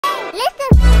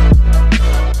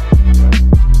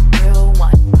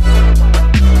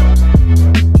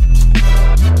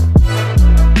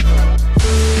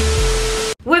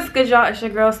good, y'all? It's your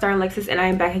girl Star Lexis, and I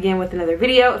am back again with another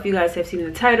video. If you guys have seen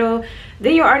the title,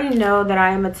 then you already know that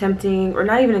I am attempting, or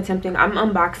not even attempting, I'm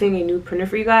unboxing a new printer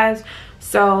for you guys.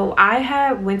 So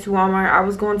I went to Walmart. I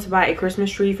was going to buy a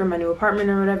Christmas tree for my new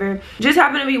apartment or whatever. Just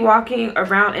happened to be walking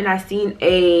around and I seen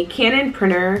a Canon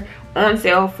printer on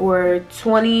sale for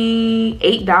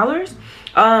 $28.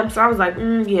 So I was like,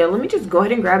 yeah, let me just go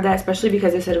ahead and grab that, especially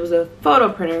because it said it was a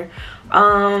photo printer.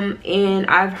 And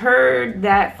I've heard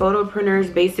that photo printer is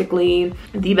basically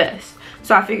the best.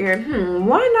 So I figured,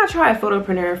 why not try a photo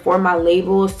printer for my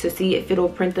labels to see if it'll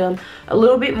print them a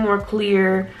little bit more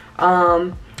clear.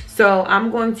 So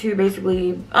I'm going to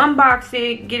basically unbox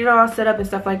it, get it all set up and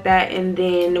stuff like that, and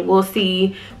then we'll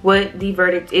see what the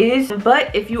verdict is.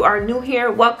 But if you are new here,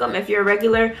 welcome. If you're a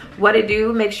regular, what it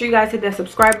do, make sure you guys hit that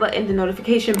subscribe button, the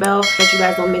notification bell, so that you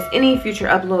guys don't miss any future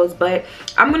uploads. But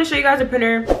I'm going to show you guys a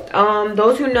printer.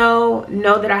 Those who know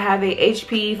that I have a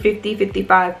HP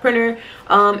 5055 printer,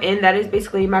 and that is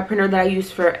basically my printer that I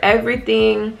use for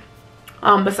everything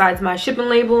besides my shipping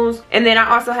labels. And then I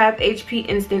also have HP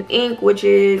Instant Ink, which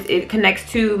is, it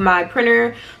connects to my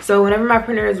printer. So whenever my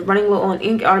printer is running low on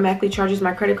ink, it automatically charges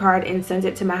my credit card and sends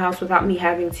it to my house without me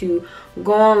having to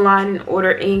go online and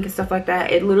order ink and stuff like that.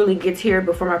 It literally gets here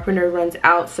before my printer runs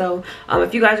out. So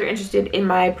if you guys are interested in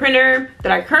my printer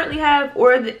that I currently have,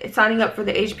 or signing up for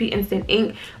the HP Instant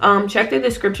Ink, check the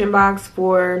description box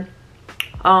for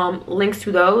links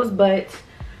to those. But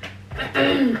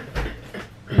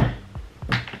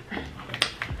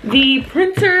the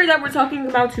printer that we're talking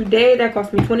about today that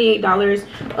cost me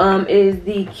 $28 is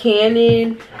the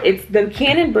Canon. It's the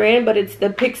Canon brand, but it's the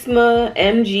Pixma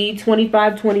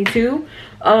MG2522.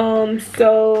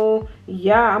 So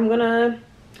yeah, I'm gonna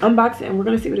unbox it and we're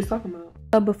gonna see what it's talking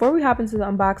about. Before we hop into the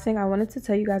unboxing, I wanted to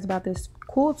tell you guys about this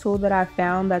cool tool that I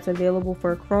found that's available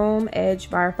for Chrome, Edge,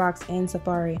 Firefox, and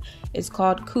Safari. It's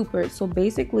called Cooper. So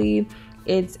basically,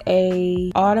 it's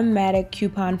a automatic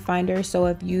coupon finder. So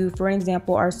if you, for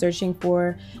example, are searching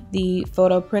for the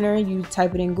photo printer, you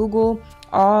type it in Google,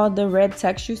 all the red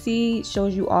text you see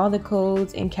shows you all the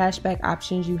codes and cashback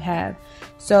options you have.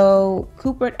 So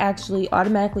Cooper actually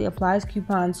automatically applies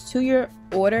coupons to your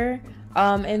order.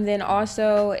 And then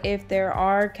also, if there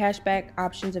are cashback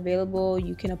options available,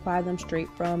 you can apply them straight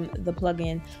from the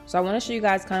plugin. So I want to show you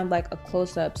guys kind of like a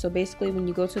close-up. So basically, when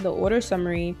you go to the order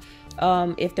summary,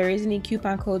 if there is any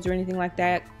coupon codes or anything like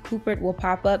that, Cooper will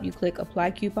pop up. You click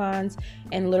apply coupons,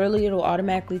 and literally it'll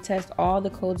automatically test all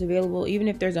the codes available. Even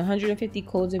if there's 150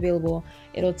 codes available,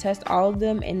 it'll test all of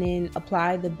them and then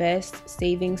apply the best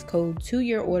savings code to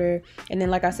your order. And then,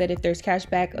 like I said, if there's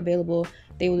cashback available,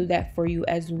 they will do that for you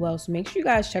as well. So make sure you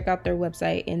guys check out their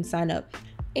website and sign up.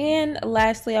 And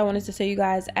lastly, I wanted to tell you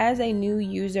guys, as a new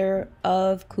user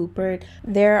of Cooper,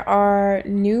 there are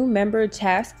new member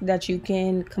tasks that you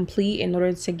can complete in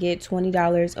order to get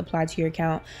 $20 applied to your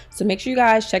account. So make sure you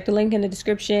guys check the link in the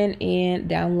description and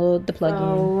download the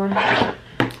plugin.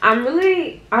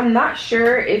 So, I'm not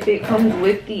sure if it comes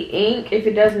with the ink. If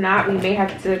it does not, we may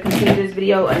have to continue this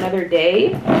video another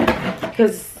day,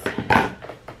 because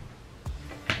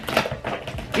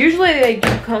usually they do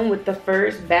come with the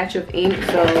first batch of ink,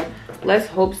 so let's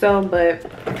hope so. But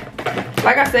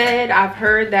like I said, I've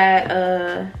heard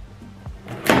that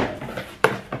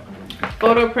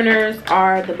photo printers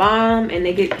are the bomb and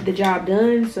they get the job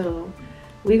done. So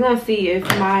we're gonna see if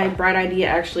my bright idea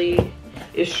actually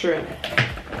is true.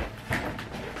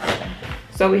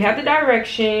 So we have the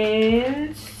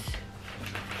directions.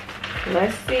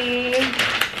 Let's see.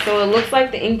 So it looks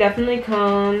like the ink definitely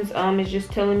comes. It's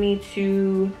just telling me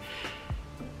to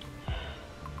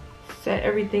set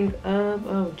everything up.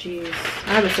 Oh geez,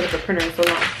 I haven't set up a printer in so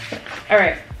long. All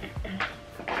right.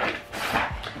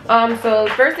 So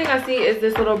first thing I see is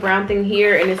this little brown thing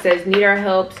here, and it says need our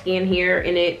help, scan here,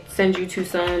 and it sends you to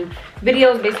some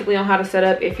videos basically on how to set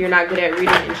up if you're not good at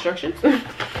reading instructions.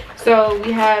 So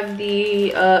we have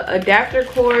the adapter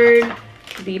cord,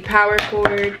 the power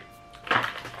cord,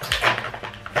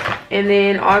 and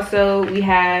then also we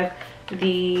have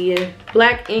the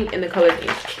black ink and the colored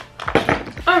ink.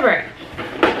 All right.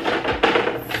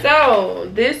 So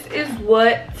this is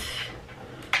what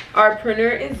our printer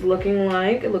is looking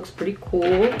like. It looks pretty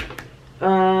cool.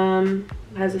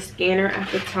 Has a scanner at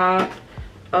the top.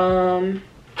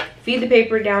 Feed the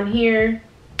paper down here,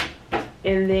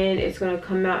 and then it's gonna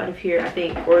come out of here, I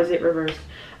think, or is it reversed?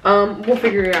 We'll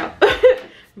figure it out.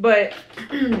 But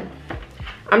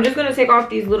I'm just gonna take off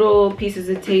these little pieces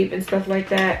of tape and stuff like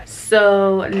that.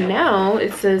 So now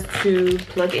it says to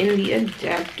plug in the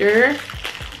adapter.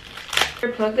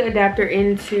 Plug the adapter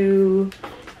into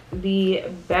the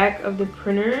back of the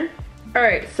printer. All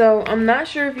right, so I'm not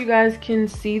sure if you guys can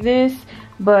see this,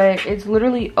 but it's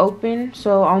literally open.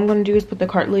 So all I'm gonna do is put the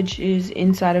cartridge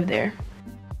inside of there.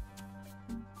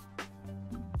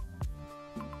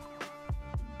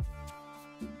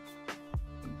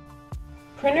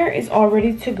 Printer is all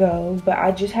ready to go, but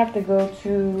I just have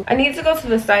to I need to go to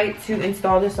the site to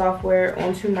install the software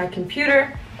onto my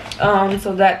computer,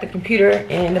 so that the computer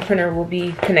and the printer will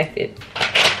be connected.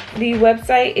 The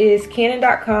website is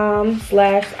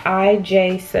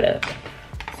canon.com/ijsetup.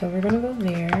 So we're gonna go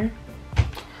there.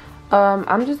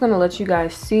 I'm just gonna let you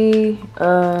guys see.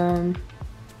 I'm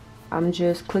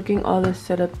just clicking all the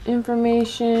setup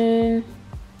information.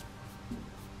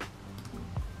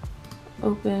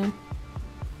 Open.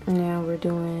 Now we're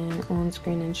doing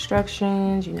on-screen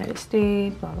instructions, United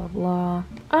States, blah, blah, blah.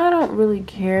 I don't really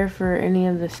care for any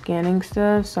of the scanning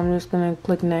stuff, so I'm just gonna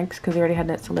click next because I already had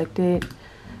that selected.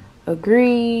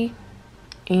 Agree,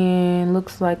 and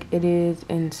looks like it is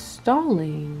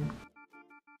installing.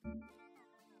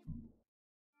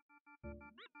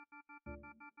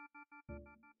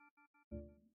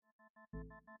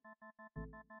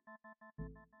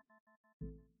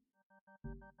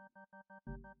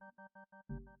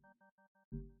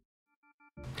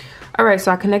 All right,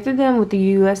 so I connected them with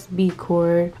the USB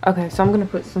cord. Okay, so I'm gonna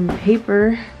put some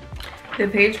paper. The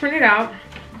page printed out,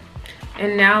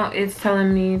 and now it's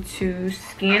telling me to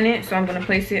scan it. So I'm gonna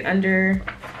place it under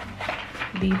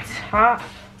the top.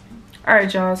 All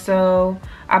right, y'all, so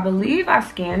I believe I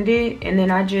scanned it, and then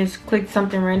I just clicked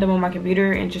something random on my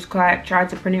computer and just tried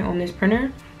to print it on this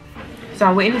printer. So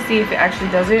I'm waiting to see if it actually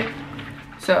does it.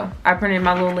 So I printed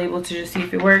my little label to just see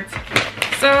if it worked.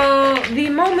 So the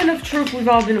moment of truth we've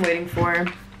all been waiting for.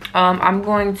 I'm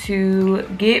going to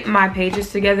get my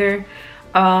pages together,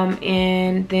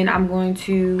 and then I'm going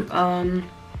to I'm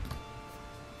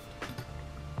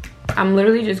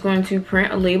literally just going to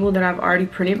print a label that I've already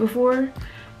printed before,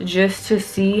 just to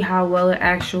see how well it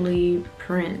actually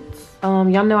prints. Y'all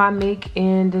know I make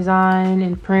and design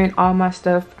and print all my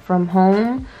stuff from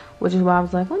home, which is why I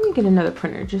was like, let me get another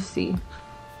printer, just see,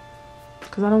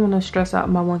 because I don't want to stress out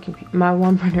my one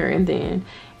printer and then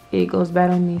it goes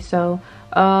bad on me. So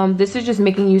this is just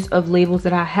making use of labels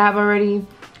that I have already.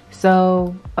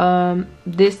 So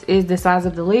this is the size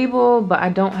of the label, but I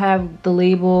don't have the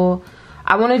label.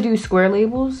 I want to do square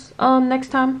labels next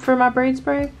time for my braid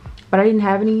spray, but I didn't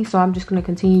have any, so I'm just going to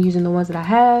continue using the ones that I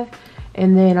have,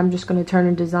 and then I'm just going to turn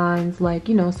in designs like,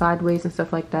 you know, sideways and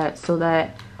stuff like that, so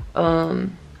that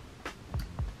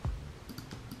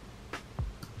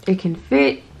it can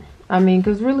fit. I mean,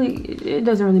 because really it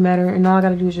doesn't really matter, and all I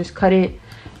gotta do is just cut it,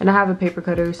 and I have a paper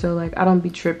cutter, so like I don't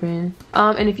be tripping.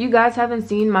 And if you guys haven't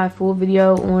seen my full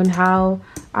video on how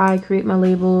I create my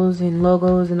labels and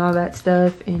logos and all that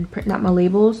stuff and print out my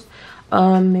labels,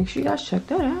 make sure you guys check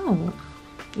that out.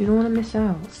 You don't want to miss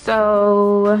out.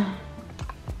 So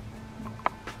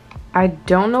I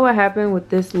don't know what happened with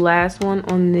this last one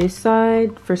on this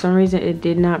side. For some reason it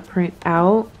did not print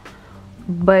out,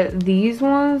 but these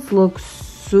ones look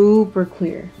super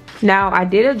clear. Now I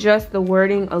did adjust the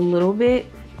wording a little bit,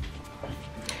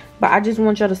 but I just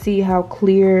want y'all to see how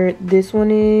clear this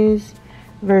one is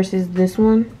versus this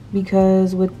one,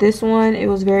 because with this one it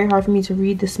was very hard for me to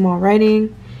read the small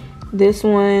writing. This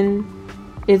one,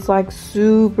 it's like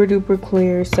super duper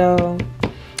clear. So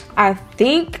I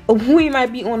think we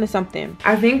might be onto something.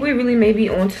 I think we really may be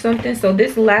onto something. So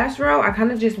this last row, I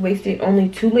kind of just wasted only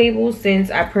 2 labels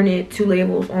since I printed 2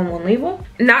 labels on 1 label.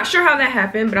 Not sure how that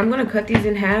happened, but I'm going to cut these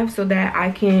in half so that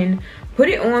I can put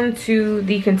it onto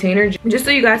the container, just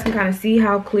so you guys can kind of see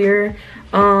how clear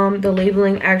the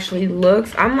labeling actually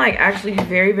looks. I'm like actually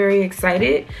very, very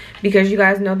excited, because you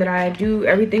guys know that I do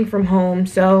everything from home.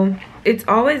 So it's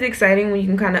always exciting when you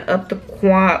can kind of up the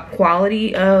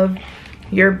quality of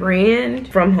your brand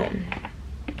from home.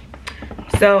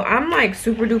 So I'm like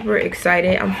super duper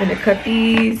excited. I'm gonna cut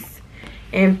these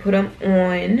and put them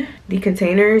on the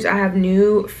containers. I have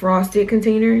new frosted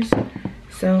containers,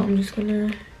 so I'm just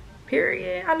gonna,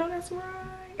 period, I know that's right.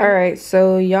 All right,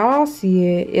 so y'all see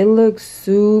it. It looks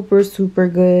super, super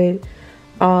good.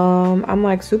 I'm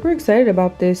like super excited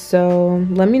about this, so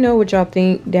let me know what y'all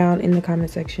think down in the comment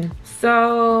section.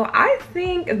 So I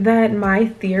think that my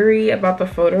theory about the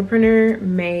photo printer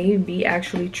may be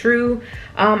actually true.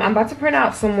 I'm about to print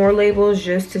out some more labels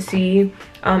just to see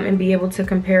and be able to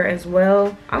compare as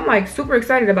well. I'm like super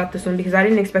excited about this one because I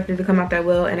didn't expect it to come out that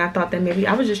well, and I thought that maybe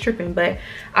I was just tripping. But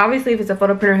obviously if it's a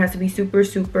photo printer, it has to be super,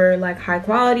 super like high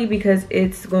quality, because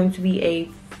it's going to be a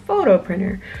photo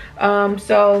printer.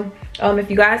 If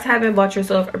you guys haven't bought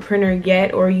yourself a printer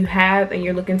yet, or you have and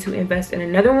you're looking to invest in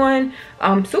another one,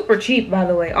 super cheap by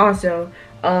the way also,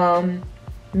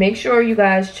 Make sure you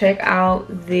guys check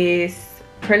out this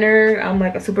printer. I'm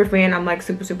like a super fan. I'm like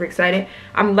super excited.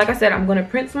 Like I said, I'm gonna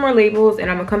print some more labels and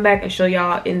I'm gonna come back and show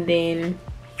y'all, and then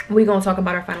we're gonna talk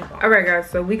about our final thought. All right guys,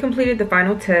 so we completed the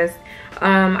final test.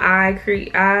 I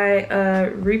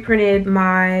reprinted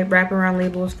my wraparound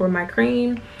labels for my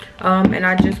cream, and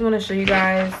I just want to show you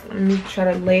guys. Let me try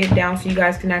to lay it down so you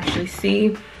guys can actually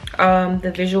see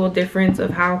the visual difference of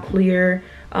how clear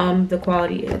the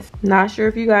quality is. Not sure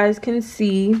if you guys can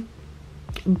see,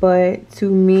 but to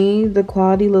me the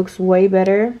quality looks way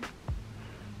better.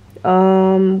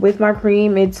 With my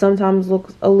cream it sometimes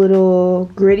looks a little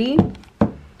gritty,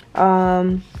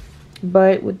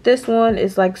 but with this one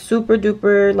it's like super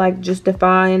duper like just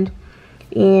defined,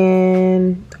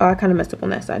 and I kind of messed up on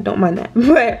that side, don't mind that,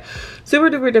 but super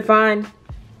duper defined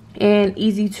and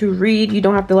easy to read. You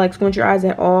don't have to like squint your eyes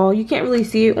at all. You can't really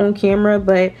see it on camera,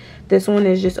 but this one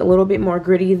is just a little bit more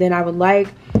gritty than I would like.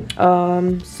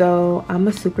 So I'm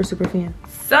a super fan.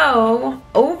 So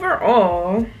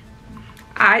overall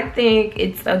I think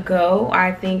it's a go.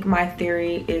 I think my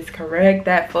theory is correct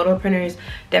that photo printers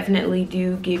definitely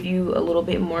do give you a little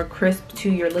bit more crisp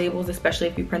to your labels, especially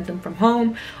if you print them from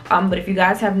home. But if you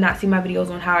guys have not seen my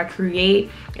videos on how I create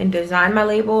and design my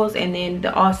labels, and then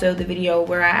also the video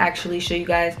where I actually show you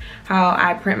guys how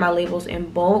I print my labels in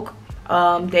bulk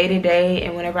day to day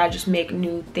and whenever I just make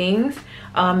new things,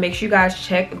 make sure you guys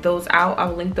check those out.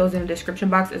 I'll link those in the description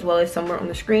box as well as somewhere on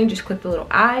the screen. Just click the little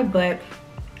eye. But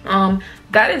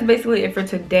that is basically it for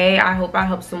today. I hope I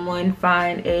helped someone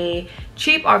find a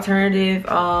cheap alternative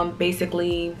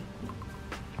basically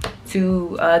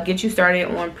to get you started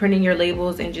on printing your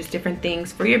labels and just different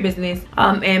things for your business.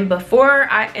 And before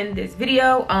I end this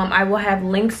video, I will have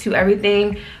links to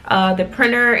everything, the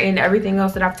printer and everything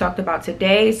else that I've talked about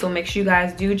today, so make sure you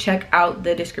guys do check out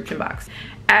the description box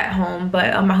at home. But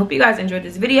I hope you guys enjoyed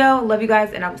this video. Love you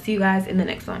guys, and I will see you guys in the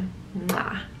next one.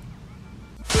 Mwah.